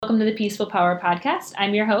Welcome to the Peaceful Power Podcast.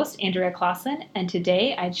 I'm your host, Andrea Clausen, and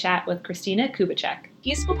today I chat with Christina Kubicek.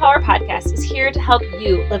 Peaceful Power Podcast is here to help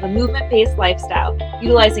you live a movement-based lifestyle,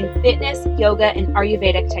 utilizing fitness, yoga, and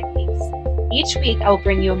Ayurvedic techniques. Each week, I will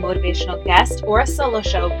bring you a motivational guest or a solo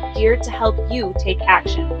show geared to help you take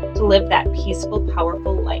action to live that peaceful,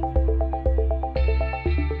 powerful life.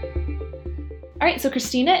 All right, so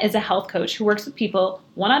Christina is a health coach who works with people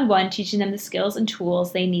one-on-one, teaching them the skills and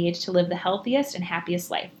tools they need to live the healthiest and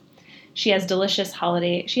happiest life. She has a delicious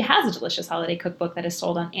holiday cookbook that is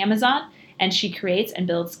sold on Amazon, and she creates and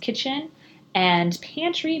builds kitchen and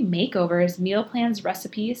pantry makeovers, meal plans,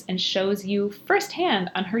 recipes, and shows you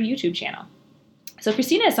firsthand on her YouTube channel. So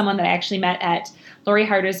Christina is someone that I actually met at Lori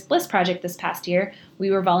Harder's Bliss Project this past year.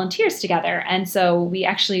 We were volunteers together, and so we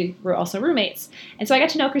actually were also roommates. And so I got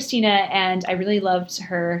to know Christina, and I really loved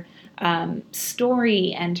her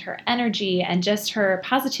story and her energy and just her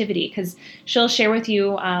positivity, because she'll share with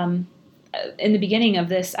you in the beginning of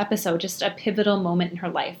this episode just a pivotal moment in her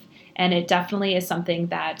life. And it definitely is something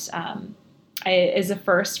that is a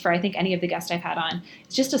first for, I think, any of the guests I've had on.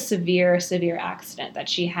 It's just a severe accident that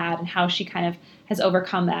she had, and how she kind of has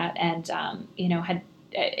overcome that. And,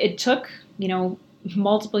 it took,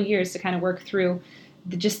 multiple years to kind of work through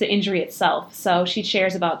just the injury itself. So she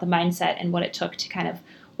shares about the mindset and what it took to kind of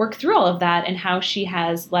work through all of that, and how she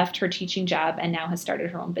has left her teaching job and now has started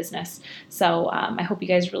her own business. So I hope you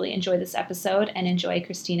guys really enjoy this episode and enjoy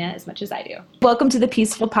Christina as much as I do. Welcome to the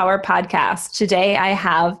Peaceful Power Podcast. Today I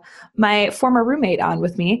have my former roommate on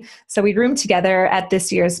with me. So we roomed together at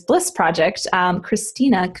this year's Bliss Project,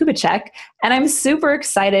 Christina Kubicek, and I'm super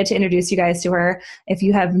excited to introduce you guys to her if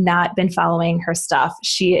you have not been following her stuff.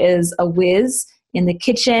 She is a whiz in the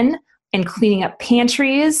kitchen and cleaning up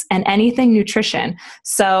pantries and anything nutrition.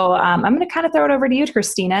 So I'm going to kind of throw it over to you,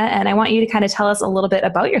 Christina, and I want you to kind of tell us a little bit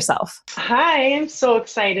about yourself. Hi, I'm so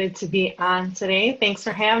excited to be on today. Thanks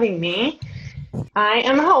for having me. I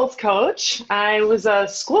am a health coach. I was a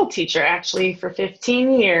school teacher actually for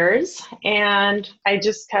 15 years, and I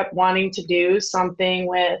just kept wanting to do something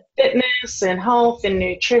with fitness and health and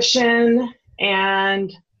nutrition,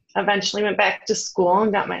 and eventually went back to school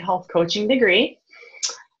and got my health coaching degree.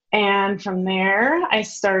 And from there, I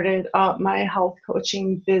started up my health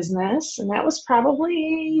coaching business, and that was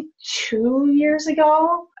probably 2 years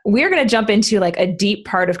ago. We're going to jump into like a deep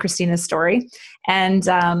part of Christina's story. And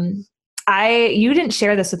you didn't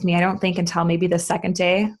share this with me, I don't think, until maybe the second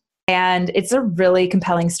day. And it's a really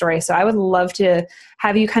compelling story. So I would love to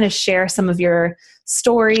have you kind of share some of your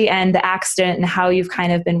story and the accident and how you've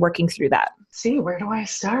kind of been working through that. See, where do I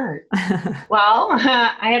start? Well,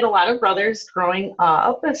 I had a lot of brothers growing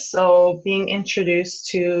up, so being introduced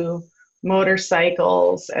to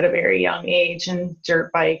motorcycles at a very young age and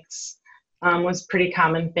dirt bikes was a pretty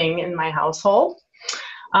common thing in my household.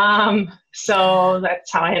 So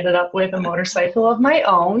that's how I ended up with a motorcycle of my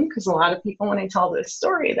own, because a lot of people, when I tell this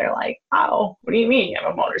story, they're like, oh, what do you mean you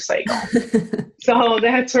have a motorcycle? So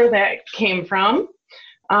that's where that came from.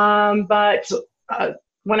 But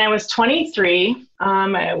when I was 23,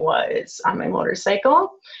 I was on my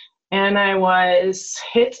motorcycle, and I was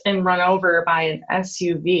hit and run over by an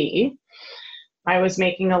SUV. I was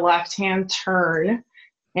making a left-hand turn,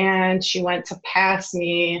 and she went to pass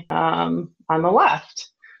me on the left.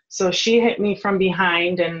 So she hit me from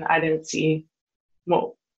behind, and I didn't see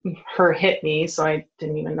her hit me, so I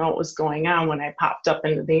didn't even know what was going on when I popped up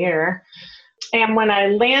into the air. And when I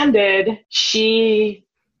landed, she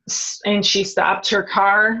stopped her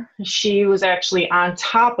car. She was actually on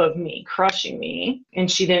top of me, crushing me,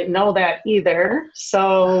 and she didn't know that either.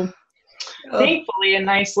 So Thankfully, a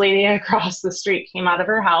nice lady across the street came out of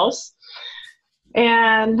her house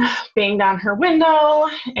and banged on her window,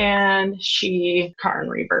 and she car in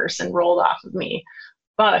reverse and rolled off of me.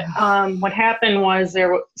 But what happened was it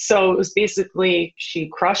was basically, she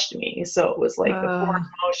crushed me. So it was like the forward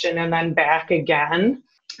motion and then back again.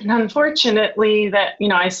 And unfortunately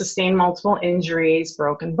I sustained multiple injuries,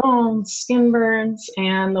 broken bones, skin burns.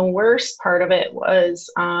 And the worst part of it was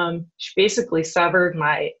she basically severed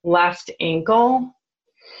my left ankle.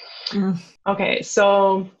 Okay,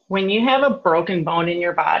 so when you have a broken bone in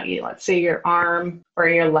your body, let's say your arm or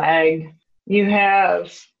your leg, you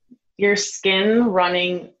have your skin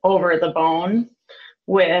running over the bone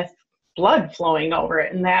with blood flowing over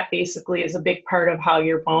it. And that basically is a big part of how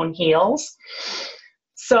your bone heals.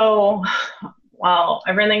 So,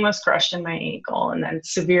 everything was crushed in my ankle, and then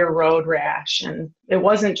severe road rash. And it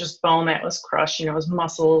wasn't just bone that was crushed, it was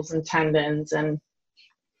muscles and tendons and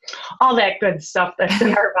all that good stuff that's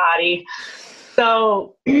in our body.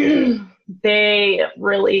 So they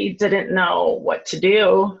really didn't know what to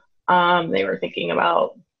do. They were thinking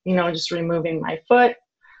about just removing my foot.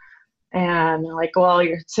 And they're like, well,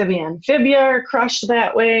 your tibia and fibia are crushed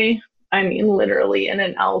that way. I mean, literally in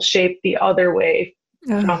an L shape the other way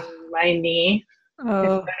from my knee, if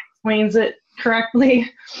that explains it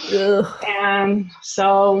correctly. And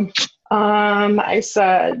so I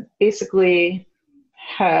said, basically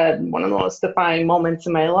had one of the most defining moments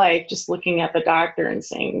in my life, just looking at the doctor and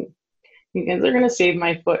saying, you guys are going to save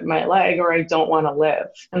my foot and my leg, or I don't want to live.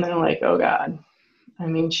 And they're like, oh God. I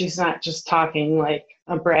mean, she's not just talking like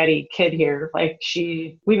a bratty kid here. Like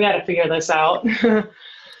we've got to figure this out.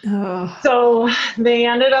 So they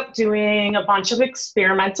ended up doing a bunch of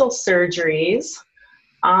experimental surgeries.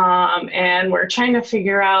 And we're trying to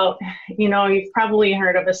figure out, you've probably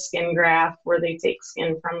heard of a skin graft where they take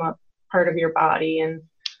skin from a part of your body and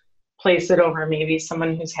place it over maybe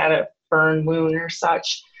someone who's had a burn wound or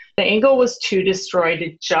such. The ankle was too destroyed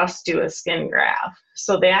to just do a skin graft.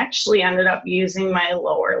 So they actually ended up using my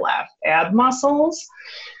lower left ab muscles.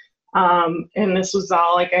 And this was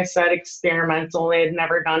all, like I said, experimental. They had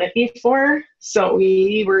never done it before. So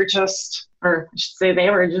we were just, or I should say they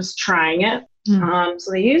were just trying it.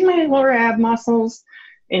 So they used my lower ab muscles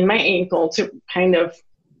in my ankle to kind of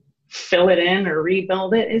fill it in or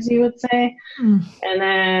rebuild it, as you would say. And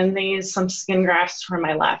then they used some skin grafts for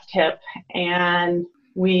my left hip. And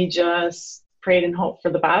we just prayed and hoped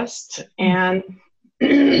for the best. And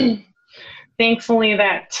thankfully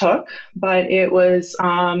that took, but it was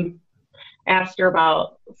after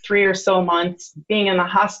about 3 or so months being in the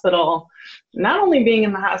hospital, not only being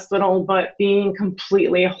in the hospital, but being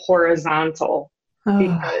completely horizontal.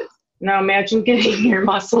 Because now imagine getting your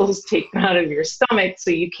muscles taken out of your stomach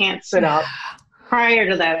so you can't sit up. Prior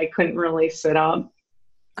to that, I couldn't really sit up.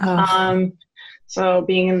 So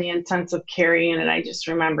being in the intensive care unit, I just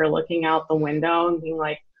remember looking out the window and being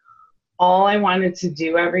like, all I wanted to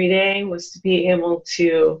do every day was to be able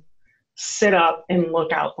to sit up and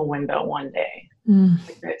look out the window one day.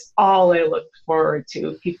 Like, that's all I looked forward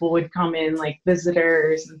to. People would come in like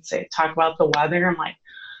visitors and talk about the weather. I'm like,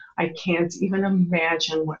 I can't even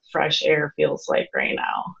imagine what fresh air feels like right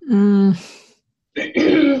now.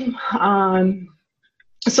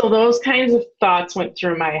 So those kinds of thoughts went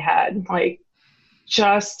through my head, like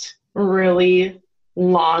just really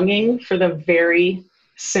longing for the very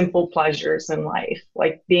simple pleasures in life,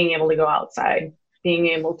 like being able to go outside, being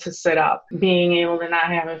able to sit up, being able to not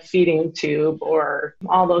have a feeding tube or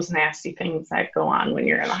all those nasty things that go on when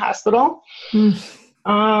you're in the hospital.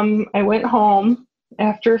 I went home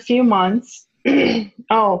after a few months. I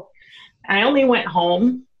only went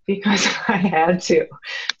home because I had to.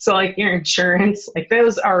 So like your insurance, like that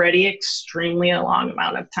was already extremely a long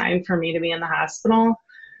amount of time for me to be in the hospital.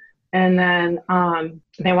 And then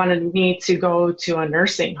they wanted me to go to a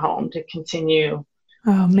nursing home to continue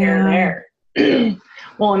care there.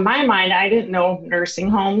 Well, in my mind, I didn't know nursing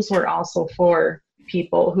homes were also for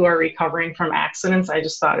people who are recovering from accidents. I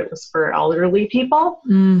just thought it was for elderly people.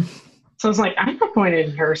 So I was like, I'm not going to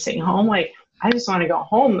a nursing home. Like, I just want to go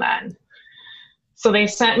home then. So they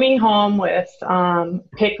sent me home with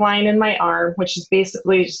PICC line in my arm, which is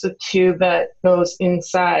basically just a tube that goes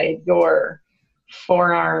inside your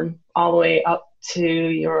forearm all the way up to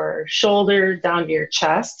your shoulder, down to your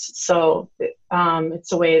chest. So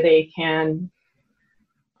it's a way they can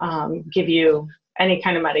give you any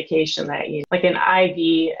kind of medication that you, like an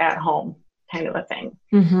IV at home kind of a thing.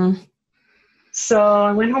 So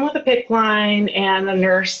I went home with a PICC line and a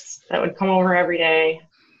nurse that would come over every day.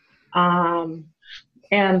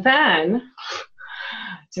 And then,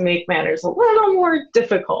 to make matters a little more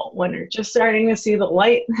difficult, when you're just starting to see the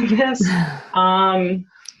light in this,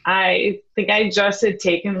 I think I just had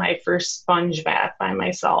taken my first sponge bath by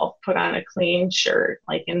myself, put on a clean shirt,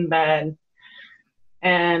 like in bed.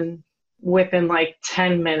 And within like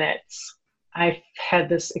 10 minutes, I had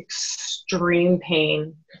this extreme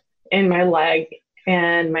pain in my leg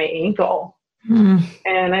and my ankle.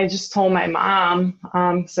 And I just told my mom,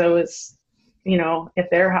 so it's, at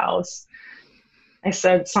their house, I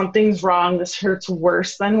said, something's wrong. This hurts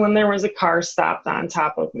worse than when there was a car stopped on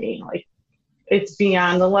top of me. Like, it's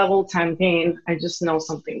beyond the level 10 pain. I just know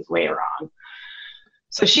something's way wrong.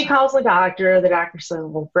 So she calls the doctor. The doctor said,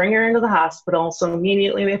 well, bring her into the hospital. So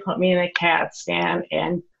immediately they put me in a CAT scan,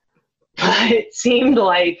 and it seemed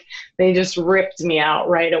like they just ripped me out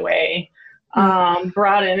right away.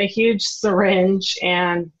 Brought in a huge syringe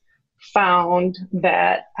and found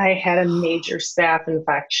that I had a major staph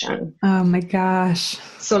infection. Oh my gosh.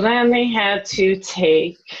 So then they had to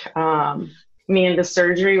take me into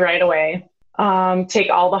surgery right away. take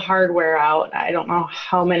all the hardware out. I don't know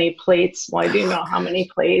how many plates. Well, I do know how many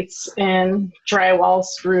plates and drywall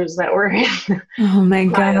screws that were in Oh my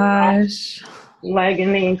my gosh. leg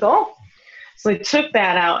and ankle. So I took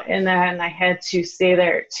that out, and then I had to stay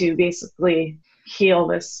there to basically heal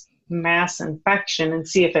this mass infection and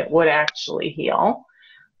see if it would actually heal.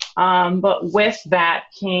 But with that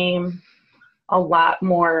came a lot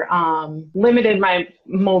more, limited my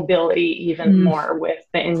mobility even more with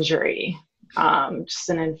the injury. Just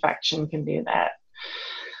an infection can do that.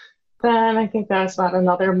 Then I think that was about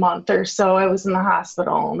another month or so I was in the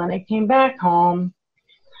hospital. And then I came back home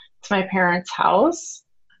to my parents' house.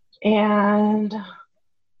 And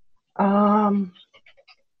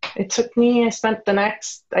it took me, I spent the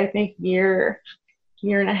next, I think, year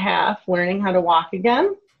and a half learning how to walk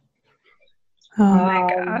again. Oh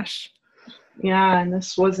my gosh. Yeah, and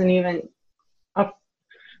this wasn't even up.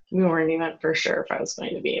 We weren't even for sure if I was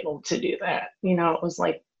going to be able to do that. You know, it was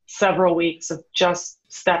like several weeks of just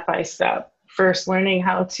step by step. First, learning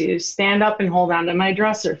how to stand up and hold on to my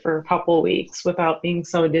dresser for a couple of weeks without being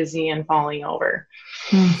so dizzy and falling over.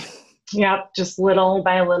 Yep, just little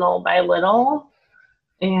by little by little.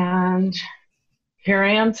 And here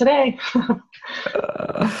I am today.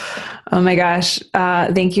 Oh my gosh.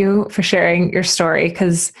 Thank you for sharing your story.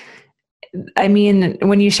 Because I mean,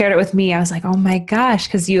 when you shared it with me, I was like, oh my gosh.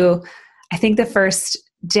 Because I think the first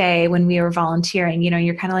day when we were volunteering,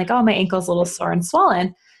 you're kind of like, oh, my ankle's a little sore and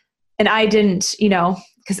swollen. And I didn't,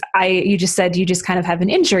 because you just said you just kind of have an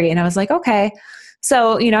injury. And I was like, okay.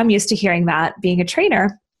 So, I'm used to hearing that being a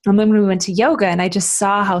trainer. And then when we went to yoga and I just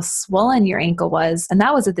saw how swollen your ankle was, and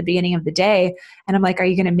that was at the beginning of the day. And I'm like, are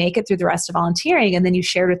you going to make it through the rest of volunteering? And then you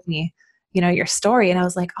shared with me, your story. And I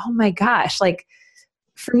was like, oh my gosh, like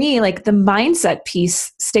for me, like the mindset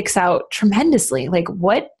piece sticks out tremendously. Like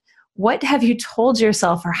what have you told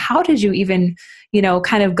yourself, or how did you even,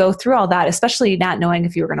 kind of go through all that, especially not knowing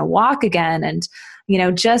if you were going to walk again? And, you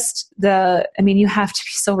have to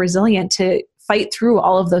be so resilient to fight through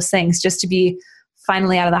all of those things just to be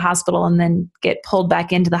finally out of the hospital and then get pulled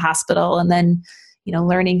back into the hospital and then,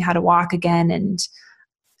 learning how to walk again. And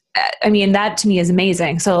that to me is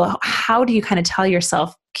amazing. So how do you kind of tell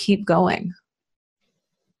yourself, keep going?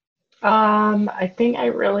 I think I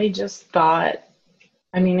really just thought,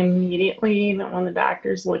 immediately, even when the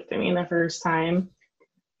doctors looked at me the first time,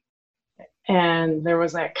 and there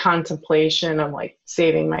was that contemplation of like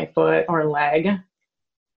saving my foot or leg.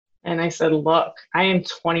 And I said, look, I am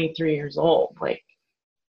 23 years old. Like,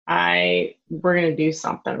 we're going to do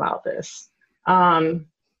something about this. I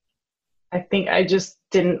think I just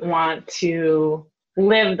didn't want to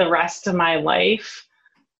live the rest of my life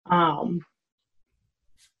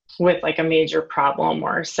with like a major problem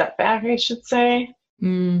or setback, I should say.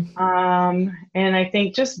 And I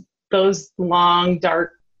think just those long,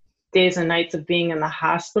 dark days and nights of being in the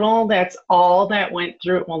hospital, that's all that went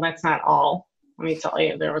through. Well, that's not all. Let me tell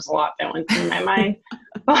you, there was a lot that went through my mind.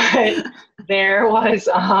 But there was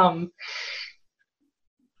a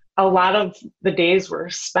lot of the days were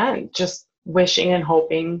spent just wishing and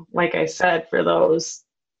hoping, like I said, for those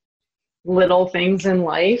little things in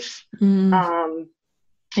life.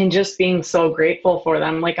 And just being so grateful for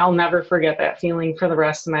them. Like, I'll never forget that feeling for the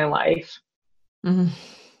rest of my life.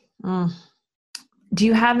 Do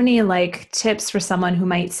you have any like tips for someone who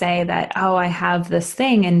might say that, oh, I have this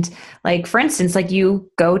thing? And like, for instance, like you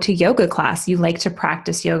go to yoga class, you like to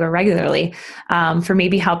practice yoga regularly, for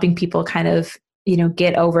maybe helping people kind of,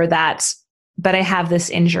 get over that, but I have this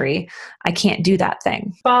injury, I can't do that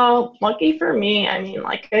thing. Well, lucky for me,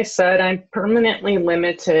 like I said, I'm permanently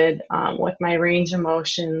limited with my range of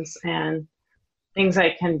motions and things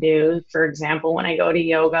I can do. For example, when I go to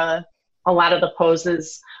yoga, a lot of the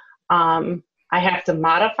poses I have to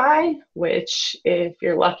modify, which if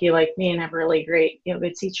you're lucky like me and have really great yoga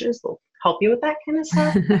teachers, they'll help you with that kind of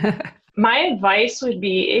stuff. My advice would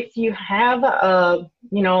be, if you have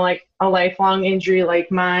like a lifelong injury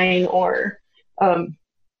like mine, or an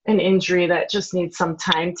injury that just needs some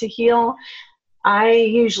time to heal, I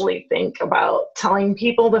usually think about telling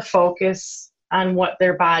people to focus on what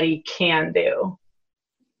their body can do.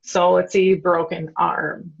 So let's say you broke an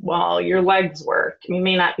arm. Well, your legs work. You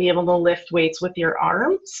may not be able to lift weights with your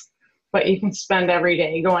arms, but you can spend every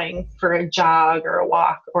day going for a jog or a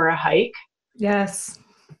walk or a hike. Yes.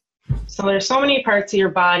 So there's so many parts of your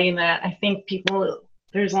body that I think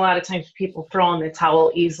there's a lot of times people throw in the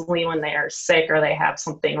towel easily when they are sick or they have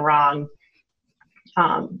something wrong.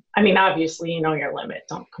 Obviously, your limit.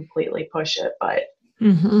 Don't completely push it, but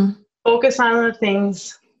focus on the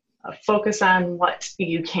things, focus on what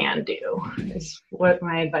you can do is what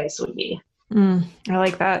my advice would be. I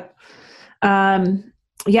like that.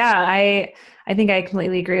 Yeah, I think I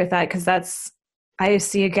completely agree with that because I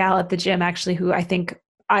see a gal at the gym actually who I think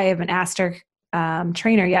I haven't asked her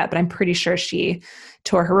trainer yet, but I'm pretty sure she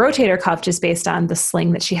tore her rotator cuff just based on the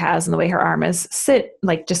sling that she has and the way her arm is sit,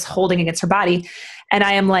 like just holding against her body. And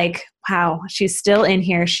I am like, wow, she's still in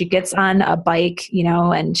here. She gets on a bike,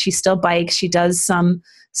 and she still bikes. She does some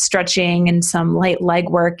stretching and some light leg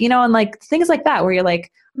work, and like things like that where you're like,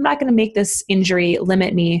 I'm not going to make this injury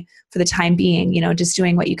limit me for the time being, just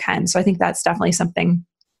doing what you can. So I think that's definitely something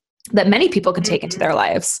that many people can take into their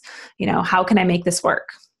lives. How can I make this work?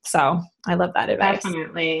 So I love that advice.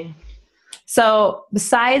 Definitely. So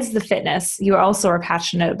besides the fitness, you also are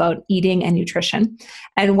passionate about eating and nutrition.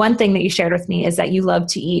 And one thing that you shared with me is that you love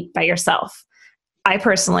to eat by yourself.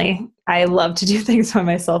 I love to do things by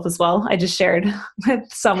myself as well. I just shared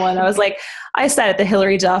with someone, I was like, I sat at the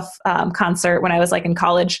Hillary Duff concert when I was like in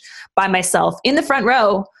college by myself in the front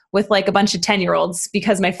row with like a bunch of 10-year-olds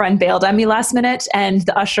because my friend bailed on me last minute, and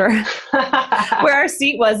the usher where our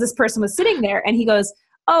seat was, this person was sitting there and he goes,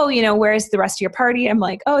 oh, where's the rest of your party? I'm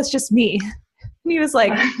like, oh, it's just me. And he was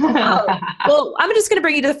like, oh, well, I'm just going to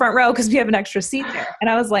bring you to the front row because we have an extra seat there. And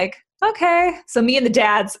I was like, okay. So me and the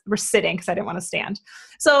dads were sitting because I didn't want to stand.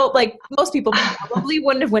 So like most people probably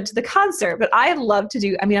wouldn't have went to the concert, but I love to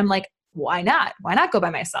do, I'm like, why not? Why not go by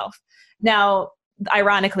myself? Now,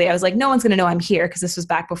 ironically, I was like, no one's going to know I'm here because this was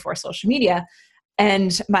back before social media.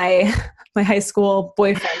 And my high school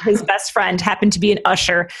boyfriend, his best friend, happened to be an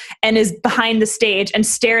usher and is behind the stage and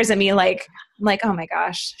stares at me like, I'm like, oh my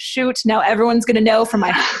gosh, shoot. Now everyone's going to know from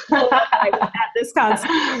my I was at this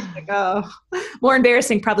concert. Like, oh, more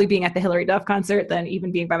embarrassing probably being at the Hillary Duff concert than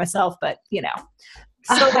even being by myself, but So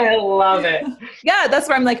I love it. Yeah, that's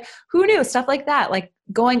where I'm like, who knew? Stuff like that, like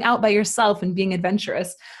going out by yourself and being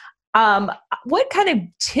adventurous. What kind of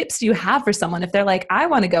tips do you have for someone if they're like, I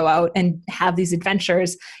want to go out and have these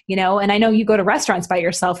adventures, and I know you go to restaurants by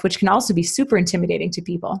yourself, which can also be super intimidating to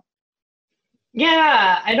people.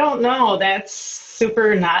 Yeah, I don't know. That's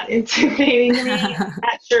super not intimidating to me. I'm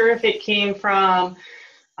not sure if it came from,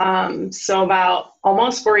 so about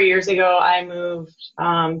almost 4 years ago, I moved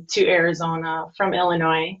to Arizona from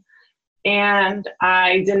Illinois, and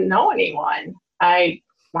I didn't know anyone. I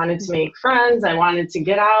wanted to make friends. I wanted to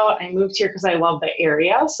get out. I moved here because I love the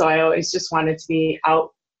area. So I always just wanted to be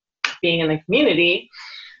out being in the community.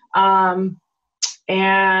 And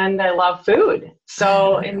I love food.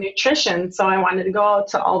 So in nutrition. So I wanted to go out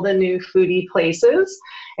to all the new foodie places.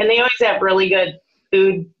 And they always have really good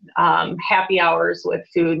food, happy hours with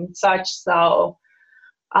food and such. So,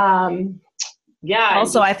 yeah.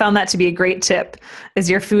 Also, I found that to be a great tip is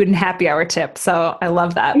your food and happy hour tip. So I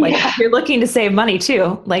love that. Like if you're looking to save money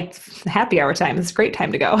too, like happy hour time is a great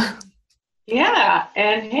time to go. Yeah.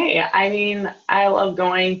 And hey, I love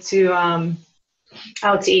going to,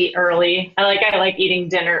 out to eat early. I like eating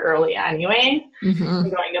dinner early anyway. Mm-hmm. I'm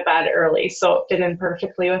going to bed early. So it fit in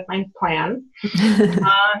perfectly with my plan.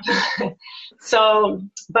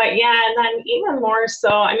 But yeah, and then even more so,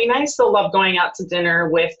 I still love going out to dinner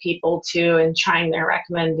with people too and trying their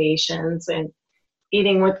recommendations and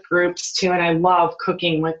eating with groups too. And I love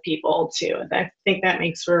cooking with people too. I think that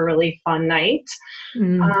makes for a really fun night.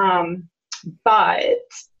 Mm.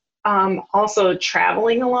 Also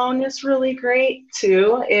traveling alone is really great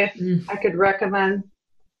too. If I could recommend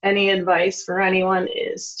any advice for anyone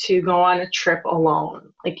is to go on a trip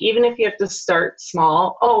alone. Like even if you have to start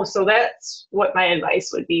small. Oh, so that's what my advice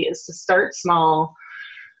would be is to start small.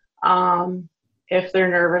 If they're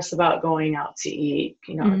nervous about going out to eat,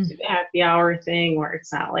 do the happy hour thing where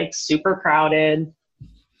it's not like super crowded,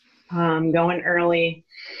 going early,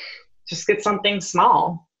 just get something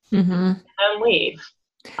small and then leave.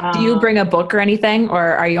 Do you bring a book or anything,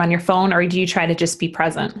 or are you on your phone, or do you try to just be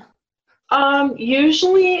present?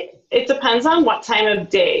 Usually it depends on what time of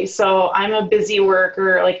day. So I'm a busy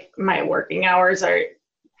worker, like my working hours are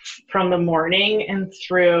from the morning and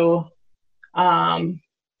through,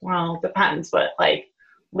 it depends, but like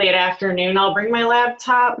late afternoon, I'll bring my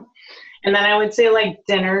laptop. And then I would say like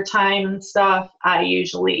dinner time and stuff, I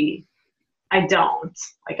don't.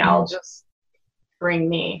 Like I'll just bring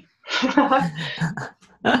me.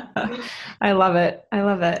 I love it.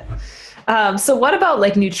 So what about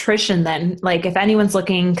like nutrition then? Like if anyone's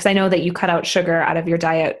looking, because I know that you cut out sugar out of your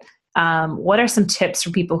diet, what are some tips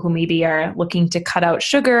for people who maybe are looking to cut out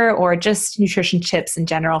sugar or just nutrition tips in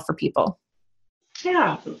general for people?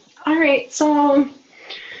 Yeah. All right. So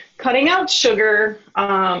cutting out sugar,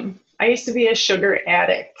 I used to be a sugar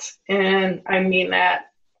addict, and I mean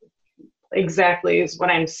that exactly is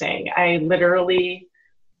what I'm saying. I literally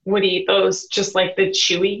would eat those, just like the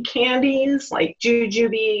chewy candies, like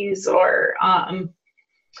jujubes or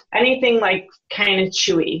anything like kind of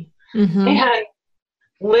chewy. Mm-hmm. And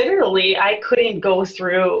literally, I couldn't go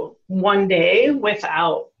through one day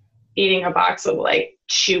without eating a box of like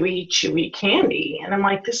chewy candy. And I'm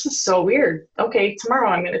like, this is so weird. Okay, tomorrow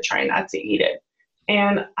I'm going to try not to eat it.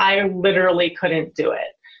 And I literally couldn't do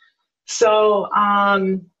it. So,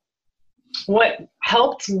 what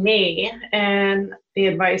helped me, and the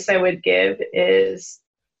advice I would give, is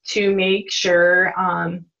to make sure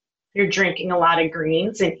you're drinking a lot of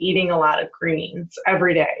greens and eating a lot of greens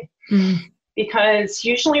every day. Mm. Because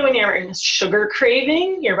usually when you're in a sugar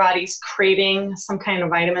craving, your body's craving some kind of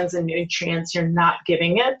vitamins and nutrients you're not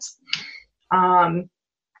giving it.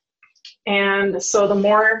 And so the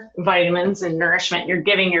more vitamins and nourishment you're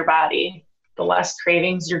giving your body, the less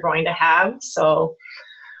cravings you're going to have. So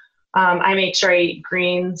I make sure I eat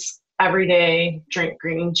greens every day, drink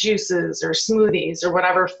green juices or smoothies or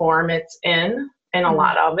whatever form it's in, and a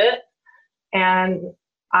lot of it. And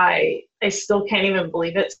I still can't even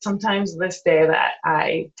believe it sometimes this day that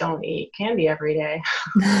I don't eat candy every day.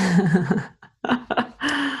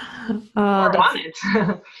 Or want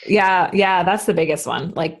it. Yeah, that's the biggest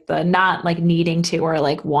one. Like the not like needing to, or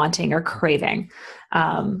like wanting or craving.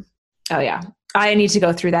 Oh yeah. I need to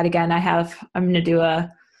go through that again. I'm going to do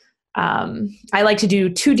I like to do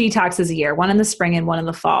 2 detoxes a year, one in the spring and one in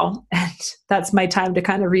the fall. And that's my time to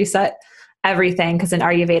kind of reset everything. Cause in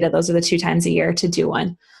Ayurveda, those are the 2 times a year to do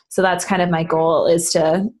one. So that's kind of my goal, is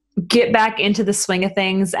to get back into the swing of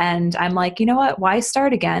things. And I'm like, you know what, why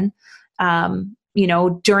start again?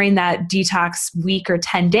 During that detox week or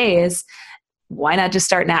 10 days, why not just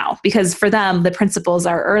start now? Because for them, the principles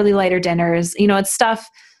are early, lighter dinners. It's stuff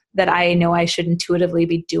that I know I should intuitively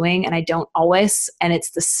be doing, and I don't always. And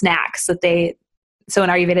it's the snacks so in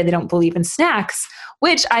Ayurveda, they don't believe in snacks,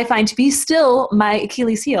 which I find to be still my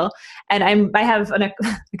Achilles heel. And I have an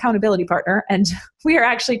accountability partner, and we are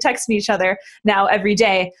actually texting each other now every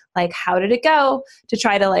day, like, how did it go, to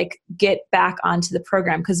try to like get back onto the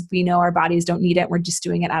program, because we know our bodies don't need it. We're just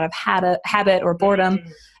doing it out of habit or boredom.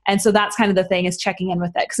 Mm-hmm. And so that's kind of the thing, is checking in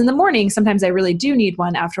with it. Because in the morning, sometimes I really do need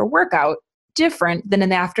one after a workout, different than in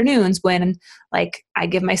the afternoons when like I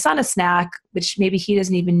give my son a snack, which maybe he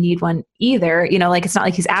doesn't even need one either. Like it's not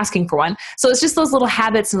like he's asking for one. So it's just those little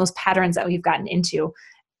habits and those patterns that we've gotten into.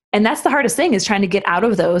 And that's the hardest thing, is trying to get out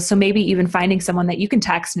of those. So maybe even finding someone that you can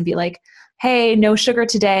text and be like, hey, no sugar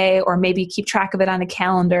today, or maybe keep track of it on a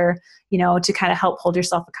calendar, to kind of help hold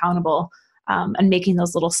yourself accountable, and making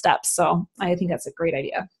those little steps. So I think that's a great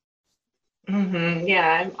idea. Mm-hmm.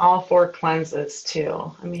 Yeah, I'm all for cleanses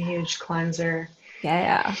too. I'm a huge cleanser.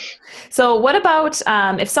 Yeah. So what about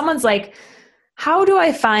if someone's like, how do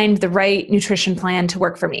I find the right nutrition plan to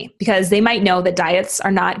work for me? Because they might know that diets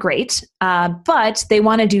are not great, but they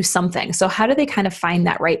want to do something. So how do they kind of find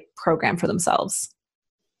that right program for themselves?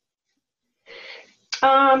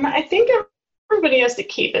 I think everybody has to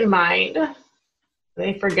keep in mind,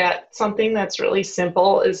 they forget something that's really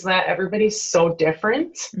simple, is that everybody's so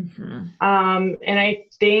different. Mm-hmm. And I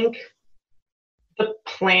think the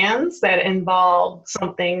plans that involve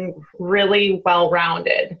something really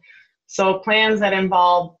well-rounded, so plans that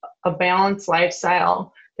involve a balanced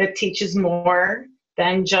lifestyle that teaches more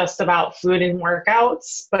than just about food and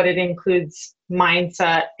workouts, but it includes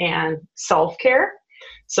mindset and self-care.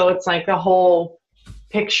 So it's like the whole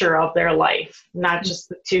picture of their life, not just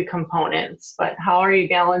the 2 components, but how are you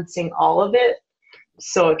balancing all of it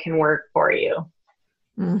so it can work for you?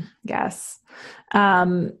 Yes.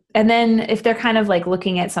 And then if they're kind of like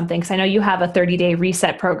looking at something, because I know you have a 30-day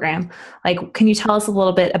reset program, like, can you tell us a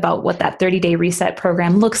little bit about what that 30-day reset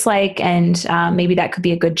program looks like? And maybe that could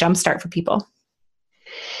be a good jumpstart for people.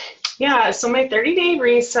 Yeah, so my 30-day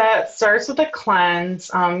reset starts with a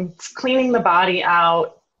cleanse. It's cleaning the body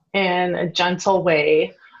out in a gentle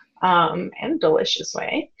way, and a delicious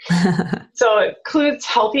way. So it includes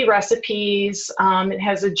healthy recipes. It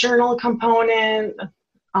has a journal component.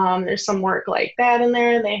 There's some work like that in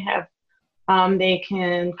there. They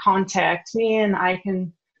can contact me,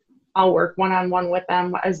 and I'll work one-on-one with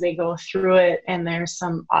them as they go through it. And there's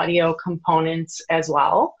some audio components as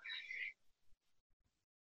well.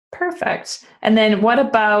 Perfect. And then what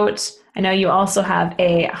about, I know you also have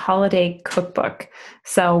a holiday cookbook.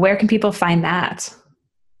 So where can people find that?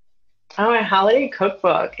 Oh, my holiday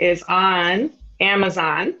cookbook is on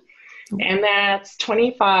Amazon. And that's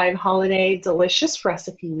 25 holiday delicious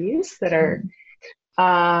recipes that are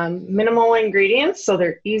minimal ingredients, so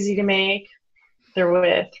they're easy to make. They're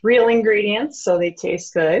with real ingredients, so they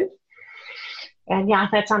taste good. And yeah,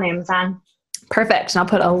 that's on Amazon. Perfect. And I'll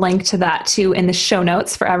put a link to that too in the show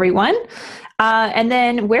notes for everyone. And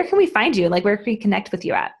then where can we find you? Like, where can we connect with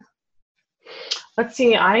you at? Let's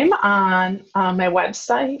see. I'm on my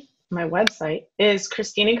website. My website is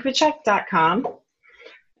ChristinaKubicek.com.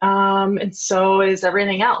 And so is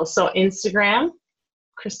everything else. So Instagram,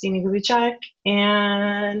 Christina Kubicek,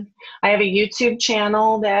 and I have a YouTube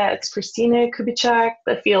channel that's Christina Kubicek,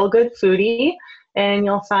 the Feel Good Foodie, and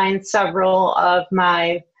you'll find several of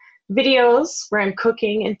my videos where I'm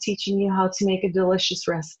cooking and teaching you how to make a delicious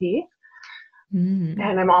recipe. And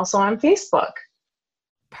I'm also on Facebook.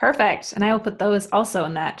 Perfect. And I will put those also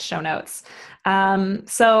in that show notes.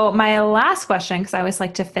 So my last question, because I always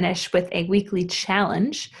like to finish with a weekly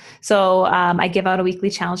challenge. So I give out a weekly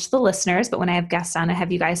challenge to the listeners, but when I have guests on, I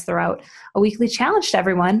have you guys throw out a weekly challenge to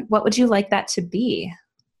everyone. What would you like that to be?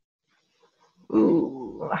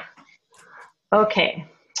 Ooh. Okay.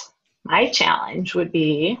 My challenge would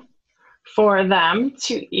be for them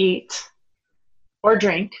to eat or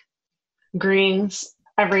drink greens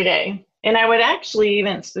every day. And I would actually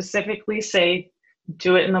even specifically say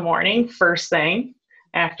do it in the morning, first thing,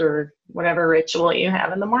 after whatever ritual you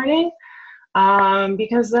have in the morning,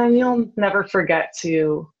 because then you'll never forget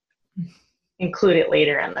to include it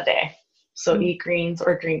later in the day. So eat greens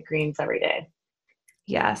or drink greens every day.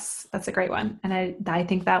 Yes, that's a great one. And I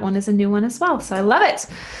think that one is a new one as well. So I love it.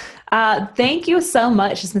 Thank you so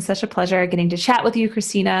much. It's been such a pleasure getting to chat with you,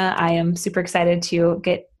 Christina. I am super excited to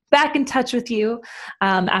get back in touch with you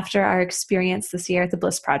after our experience this year at the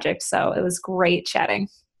Bliss Project. So it was great chatting.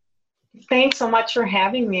 Thanks so much for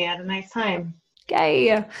having me. I had a nice time. Yay.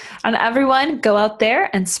 And everyone, go out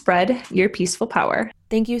there and spread your peaceful power.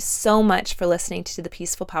 Thank you so much for listening to the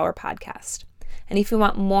Peaceful Power podcast. And if you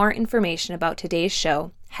want more information about today's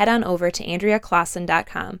show, head on over to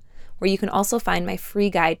AndreaClausen.com, where you can also find my free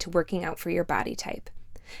guide to working out for your body type.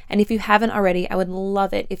 And if you haven't already, I would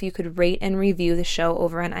love it if you could rate and review the show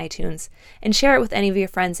over on iTunes and share it with any of your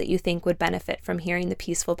friends that you think would benefit from hearing the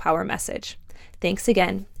Peaceful Power message. Thanks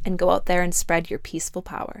again, and go out there and spread your peaceful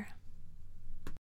power.